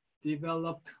least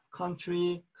developed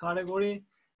country category,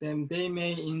 then they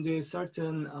may enjoy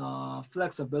certain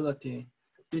flexibility,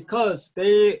 because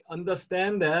they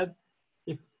understand that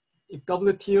if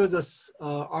WTO just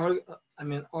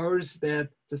urge that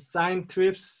to sign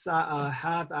TRIPS,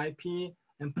 have IP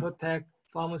and protect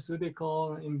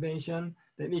pharmaceutical invention,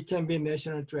 then it can be a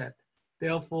national threat.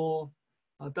 Therefore,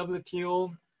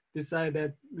 WTO decide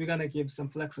that we're gonna give some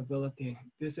flexibility.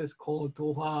 This is called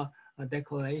Doha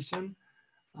Declaration.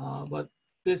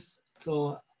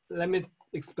 So let me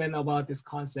explain about this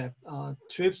concept,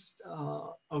 TRIPS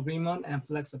agreement and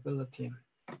flexibility.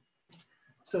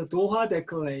 So Doha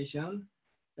Declaration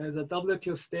is a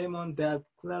WTO statement that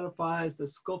clarifies the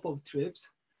scope of TRIPS,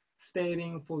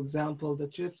 stating, for example, the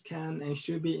TRIPS can and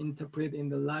should be interpreted in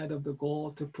the light of the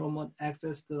goal to promote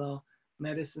access to the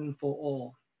medicine for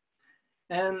all.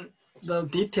 And the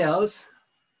details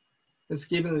is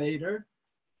given later,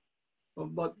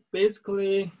 but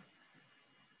basically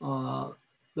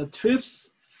the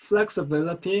TRIPS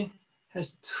flexibility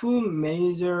has two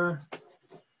major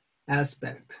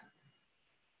aspects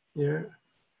here.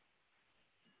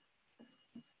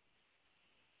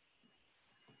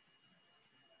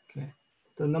 Okay,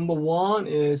 the number one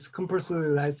is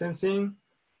compulsory licensing,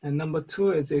 and number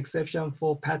two is exception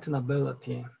for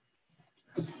patentability.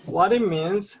 What it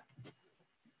means,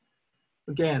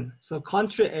 again, so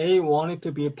country A wanted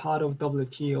to be a part of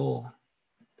WTO,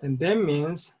 and that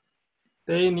means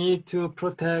they need to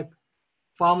protect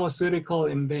pharmaceutical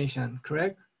invention,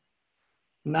 correct?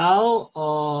 Now,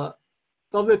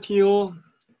 WTO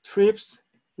TRIPS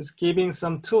is giving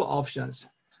some two options.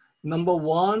 Number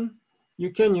one,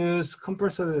 you can use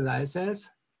compulsory license.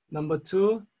 Number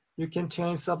two, you can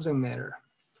change subject matter.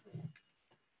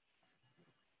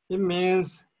 It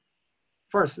means,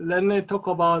 first, let me talk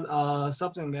about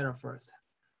subject matter first.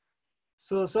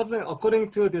 So something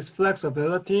according to this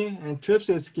flexibility, and TRIPS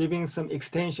is giving some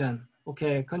extension.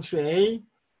 Okay, country A,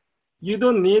 you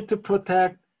don't need to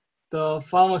protect the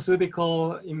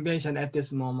pharmaceutical invention at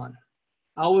this moment.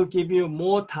 I will give you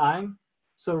more time.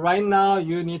 So right now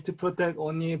you need to protect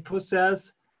only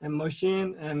process and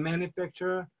machine and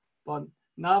manufacture, but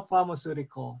not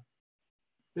pharmaceutical.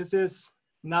 This is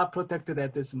not protected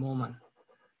at this moment.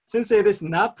 Since it is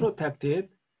not protected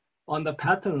on the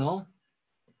patent law,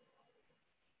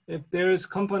 if there is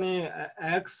company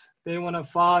X, they want to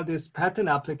file this patent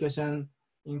application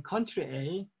in country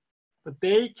A, but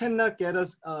they cannot get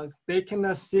us, they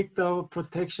cannot seek the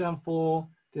protection for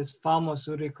this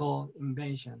pharmaceutical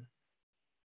invention,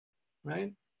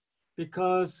 right?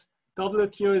 Because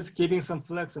WTO is giving some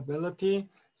flexibility,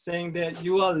 saying that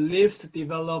you are least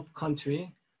developed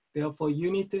country, therefore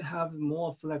you need to have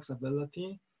more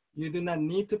flexibility. You do not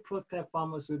need to protect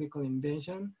pharmaceutical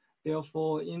invention.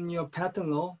 Therefore, in your patent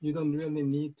law, you don't really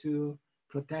need to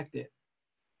protect it.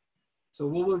 So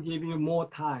we will give you more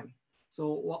time.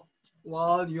 So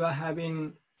while you are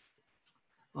having,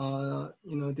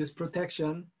 this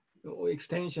protection or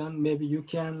extension, maybe you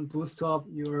can boost up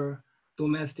your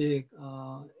domestic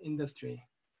industry.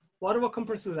 What about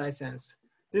compulsory license?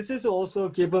 This is also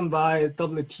given by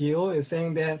WTO. It's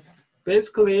saying that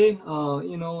basically,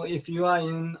 if you are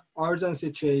in urgent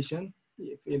situation,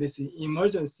 if it is an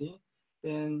emergency,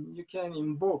 then you can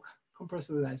invoke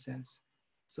compulsory license.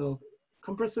 So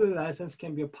compulsory license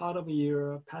can be a part of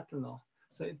your patent law.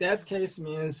 So that case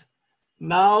means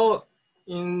now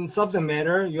in subject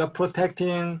matter, you are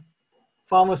protecting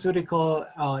pharmaceutical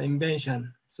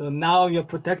invention. So now you're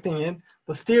protecting it,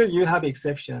 but still you have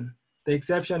exception. The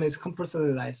exception is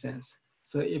compulsory license.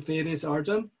 So if it is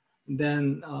urgent,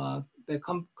 then the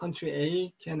country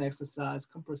A can exercise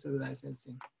compulsory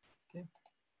licensing. Okay.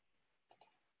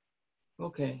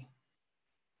 Okay.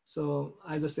 So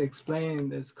I just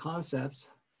explained these concepts.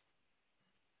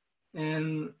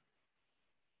 And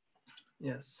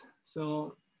yes,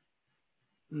 so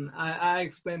I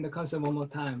explained the concept one more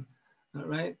time,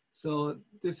 right? So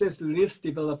this is least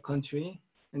developed country,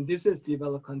 and this is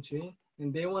developed country,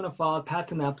 and they want to file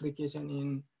patent application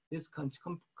in this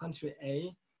country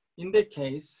A. In the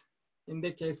case,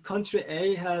 country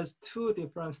A has two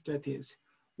different strategies.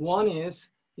 One is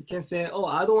you can say, oh,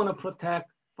 I don't want to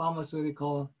protect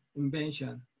pharmaceutical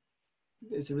invention.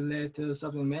 It's related to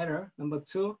subject matter. Number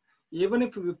two, even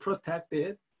if we protect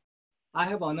it, I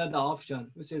have another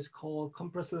option, which is called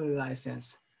compulsory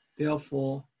license.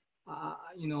 Therefore,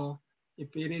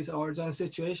 if it is urgent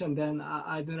situation, then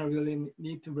I do not really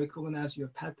need to recognize your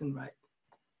patent right.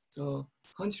 So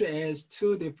country A has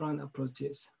two different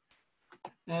approaches.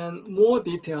 And more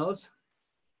details,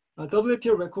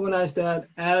 WTO recognized that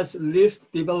as least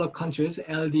developed countries,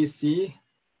 LDC,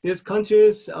 these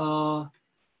countries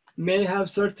may have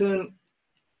certain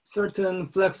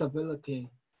flexibility.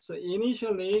 So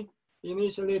initially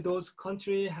those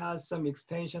countries has some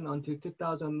extension until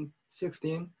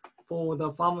 2016 for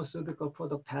the pharmaceutical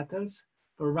product patents.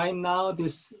 But right now,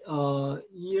 this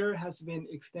year has been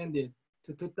extended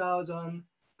to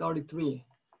 2033.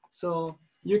 So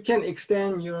you can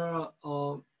extend your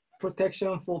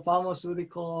protection for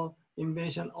pharmaceutical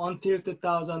invention until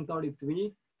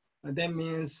 2033. That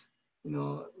means,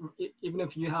 even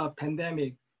if you have a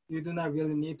pandemic, you do not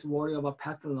really need to worry about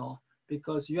patent law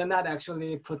because you're not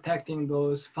actually protecting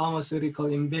those pharmaceutical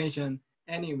invention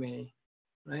anyway,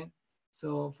 right?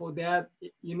 So for that,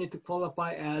 you need to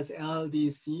qualify as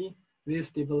LDC,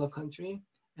 least developed country.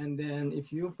 And then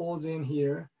if you fall in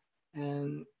here,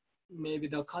 and maybe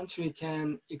the country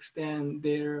can extend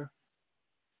their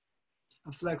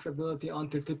flexibility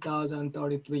until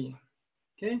 2033,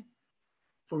 okay?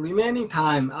 For remaining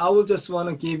time, I will just want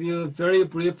to give you a very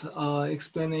brief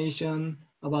explanation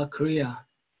about Korea.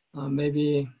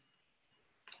 Maybe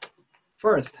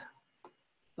first,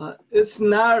 it's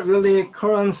not really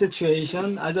current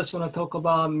situation. I just want to talk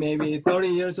about maybe 30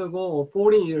 years ago or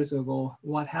 40 years ago,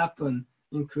 what happened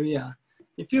in Korea.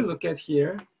 If you look at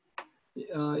here,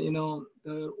 you know,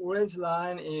 the orange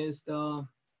line is the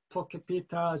per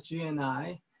capita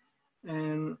GNI,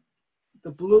 and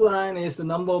the blue line is the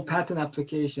number of patent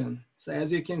application. So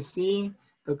as you can see,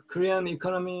 the Korean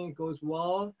economy goes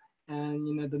well, and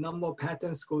you know the number of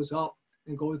patents goes up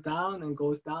and goes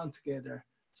down together.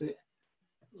 So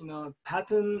you know,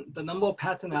 the number of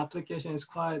patent application is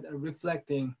quite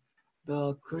reflecting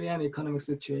the Korean economic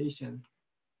situation.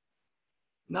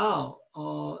 Now,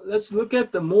 let's look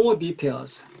at the more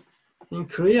details. In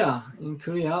Korea,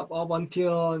 up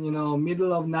until you know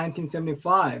middle of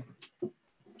 1975,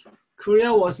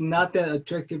 Korea was not that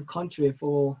attractive country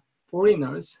for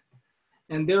foreigners,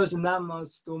 and there was not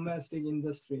much domestic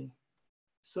industry.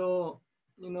 So,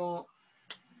 you know,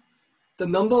 the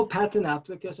number of patent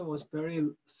application was very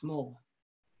small.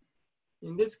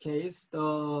 In this case,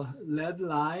 the red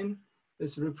line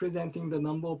is representing the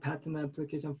number of patent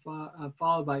application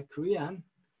filed by Korean,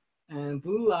 and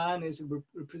blue line is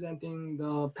representing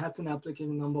the patent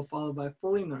application number filed by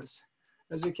foreigners.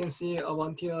 As you can see, up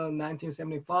until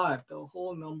 1975, the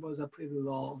whole numbers are pretty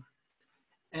low.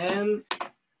 And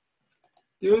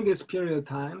during this period of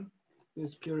time,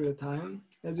 as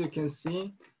you can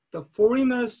see, the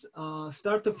foreigners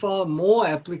start to file more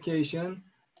application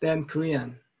than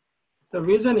Korean. The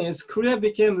reason is Korea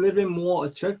became a little bit more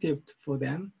attractive for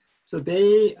them. So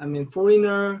they,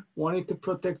 foreigner wanted to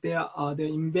protect their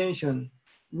invention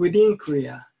within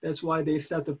Korea. That's why they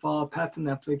start to file patent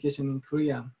application in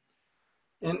Korea.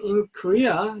 And in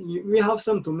Korea, we have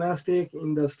some domestic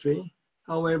industry.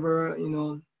 However, you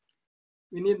know,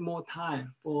 we need more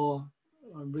time for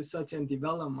research and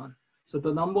development. So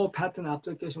the number of patent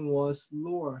application was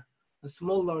lower,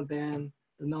 smaller than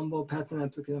the number of patent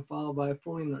applications filed by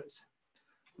foreigners.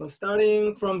 But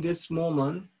starting from this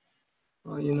moment,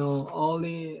 you know,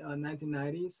 early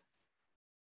 1990s,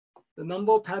 the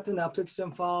number of patent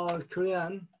applications filed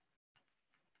Korean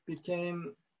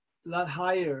became a lot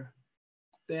higher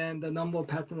than the number of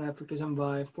patent applications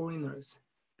by foreigners,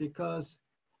 because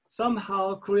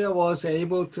somehow Korea was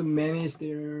able to manage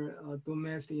their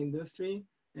domestic industry,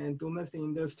 and domestic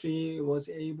industry was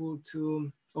able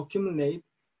to accumulate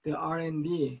the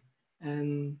R&D.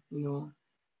 And you know,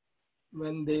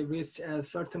 when they reach a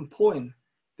certain point,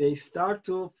 they start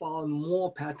to file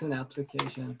more patent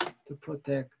application to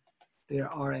protect their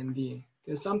R&D.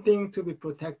 There's something to be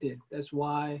protected. That's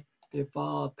why they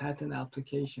file patent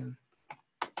application.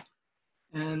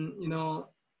 And you know,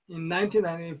 in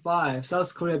 1995,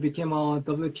 South Korea became a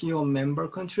WTO member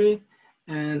country.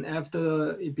 And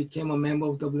after it became a member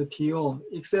of WTO,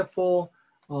 except for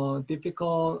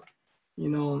difficult, you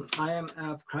know,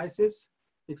 IMF crisis,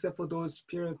 except for those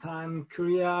period of time,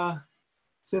 Korea,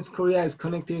 since Korea is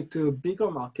connected to a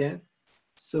bigger market,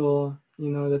 so,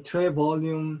 you know, the trade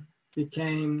volume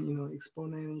became, you know,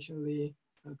 exponentially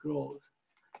growth.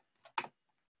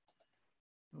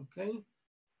 Okay.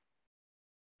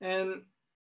 And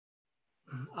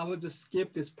I will just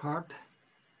skip this part.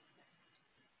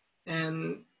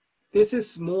 And this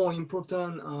is more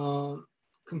important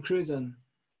conclusion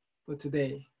for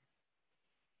today.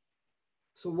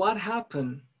 So what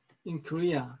happened in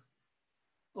Korea?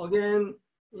 Again,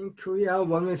 in Korea,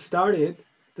 when we started,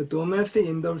 the domestic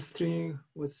industry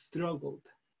was struggled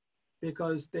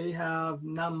because they have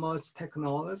not much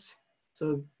technology.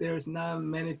 So there's not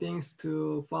many things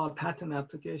to file patent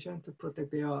application to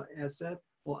protect their asset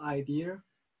or idea.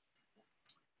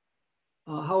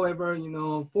 However, you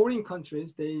know, foreign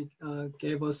countries, they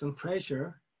gave us some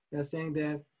pressure. They're saying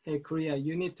that, hey, Korea,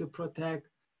 you need to protect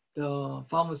the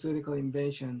pharmaceutical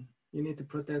invention. You need to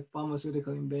protect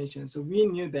pharmaceutical invention. So we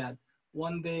knew that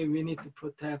one day we need to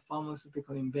protect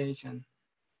pharmaceutical invention.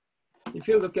 If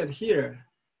you look at here,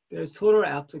 there's total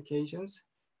applications.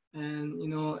 And, you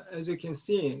know, as you can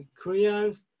see,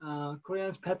 Korean's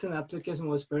patent application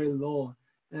was very low.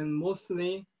 And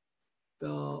mostly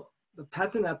the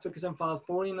patent application filed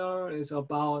foreigner is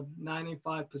about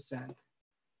 95%.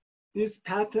 these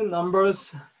patent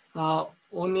numbers are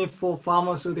only for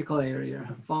pharmaceutical area.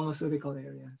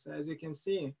 So as you can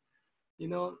see,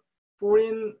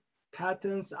 foreign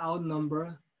patents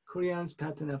outnumber Korean's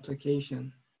patent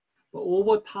application. But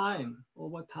over time,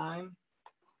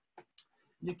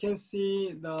 you can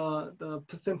see the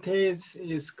percentage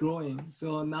is growing.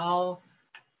 So now,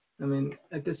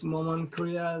 at this moment,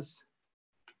 Korea's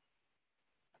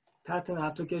patent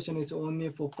application is only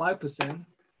for 5%.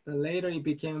 But later it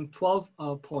became 12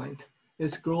 point.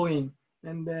 It's growing,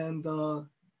 and then the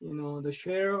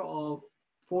share of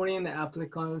foreign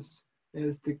applicants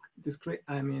is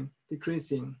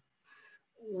decreasing.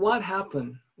 What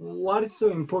happened? What is so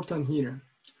important here?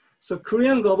 So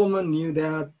Korean government knew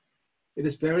that it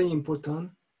is very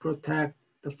important to protect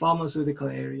the pharmaceutical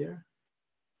area,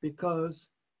 because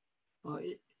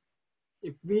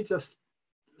if we just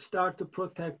start to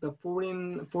protect the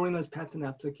foreigners' patent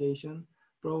application,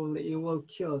 probably it will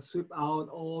sweep out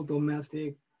all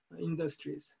domestic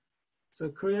industries. So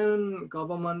Korean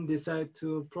government decided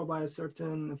to provide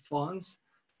certain funds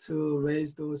to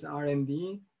raise those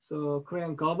R&D. So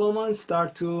Korean government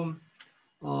start to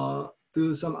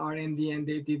do some R&D, and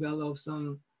they develop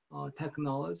some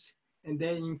technology, and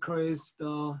they encourage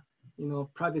the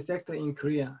private sector in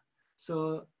Korea.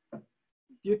 So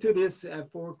due to this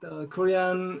effort,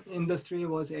 Korean industry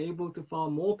was able to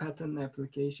file more patent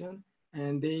application,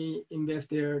 and they invest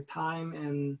their time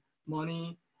and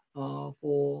money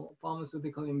for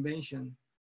pharmaceutical invention.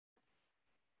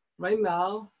 Right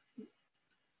now,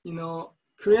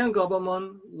 Korean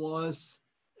government was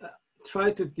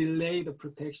trying to delay the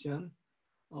protection.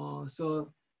 So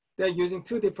they're using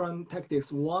two different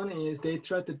tactics. One is they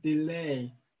try to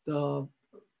delay the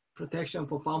protection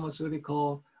for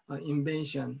pharmaceutical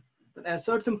invention. But at a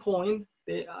certain point,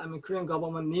 Korean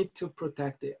government need to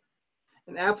protect it.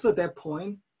 And after that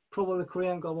point, probably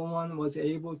Korean government was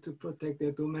able to protect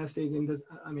their domestic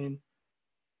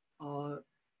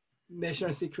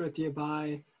national security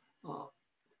by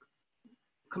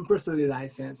compulsory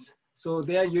license. So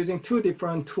they are using two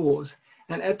different tools.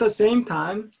 And at the same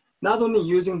time, not only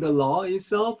using the law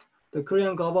itself, the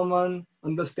Korean government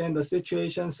understand the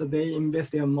situation, so they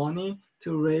invest their money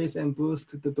to raise and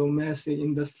boost the domestic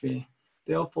industry.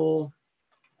 Therefore,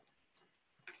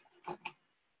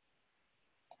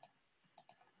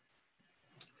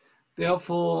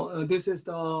 this is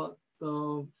the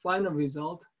final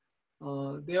result.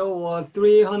 There were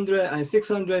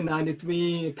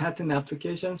 693 patent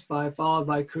applications filed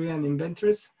by Korean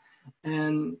inventors,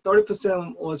 and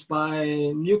 30% was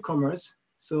by newcomers.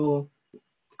 So the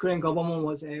Korean government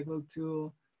was able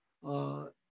to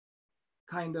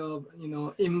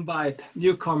invite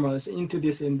newcomers into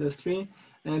this industry,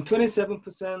 and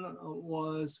 27%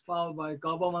 was filed by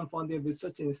government-funded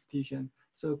research institution.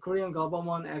 So Korean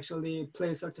government actually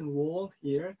plays a certain role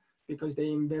here because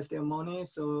they invest their money.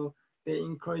 So they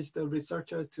encourage the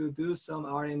researchers to do some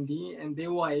R&D, and they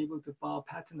were able to file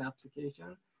patent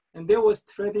application. And there was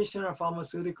traditional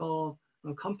pharmaceutical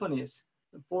companies,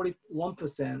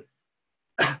 41%.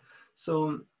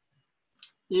 So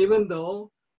even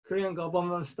though Korean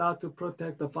government start to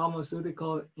protect the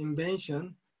pharmaceutical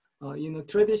invention,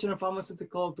 traditional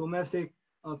pharmaceutical domestic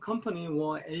company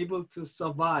were able to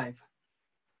survive,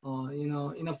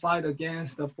 in a fight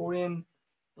against the foreign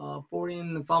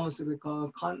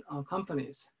pharmaceutical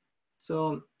companies.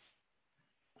 So,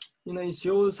 it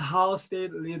shows how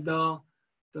state lead the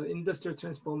industrial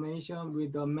transformation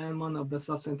with the amendment of the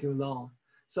substantive law.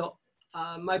 So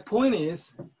my point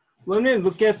is, when we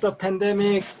look at the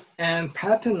pandemic and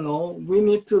patent law, we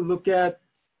need to look at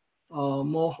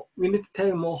we need to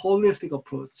take a more holistic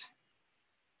approach.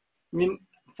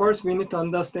 First, we need to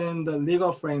understand the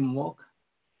legal framework.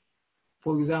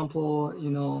 For example,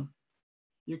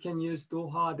 you can use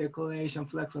Doha Declaration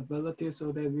flexibility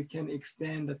so that we can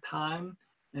extend the time,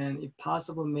 and if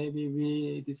possible, maybe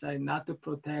we decide not to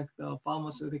protect the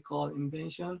pharmaceutical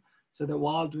invention, so that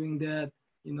while doing that,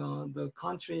 the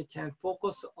country can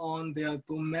focus on their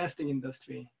domestic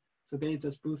industry. So they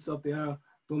just boost up their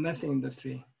domestic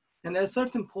industry. And at a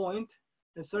certain point,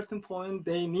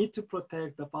 they need to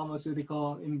protect the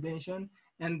pharmaceutical invention,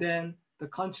 and then the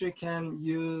country can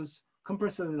use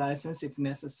compulsory license if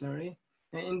necessary.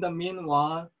 And in the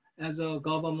meanwhile, as a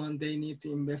government, they need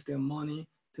to invest their money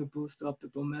to boost up the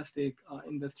domestic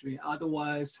industry.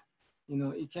 Otherwise,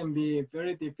 it can be a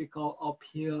very difficult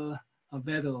uphill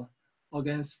battle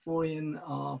against foreign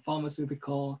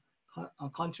pharmaceutical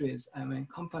companies, and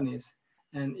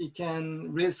it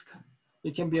can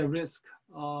be a risk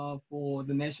for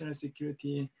the national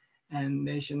security and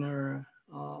national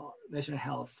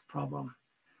health problem.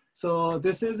 So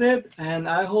this is it, and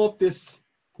I hope this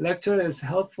lecture is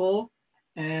helpful.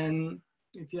 And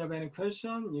if you have any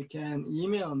question, you can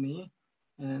email me,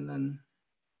 and then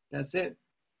that's it.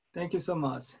 Thank you so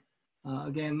much.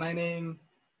 Again, my name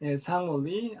is Sang-Woo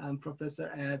Lee. I'm professor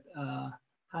at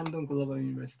Handong Global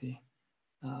University.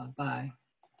 Bye.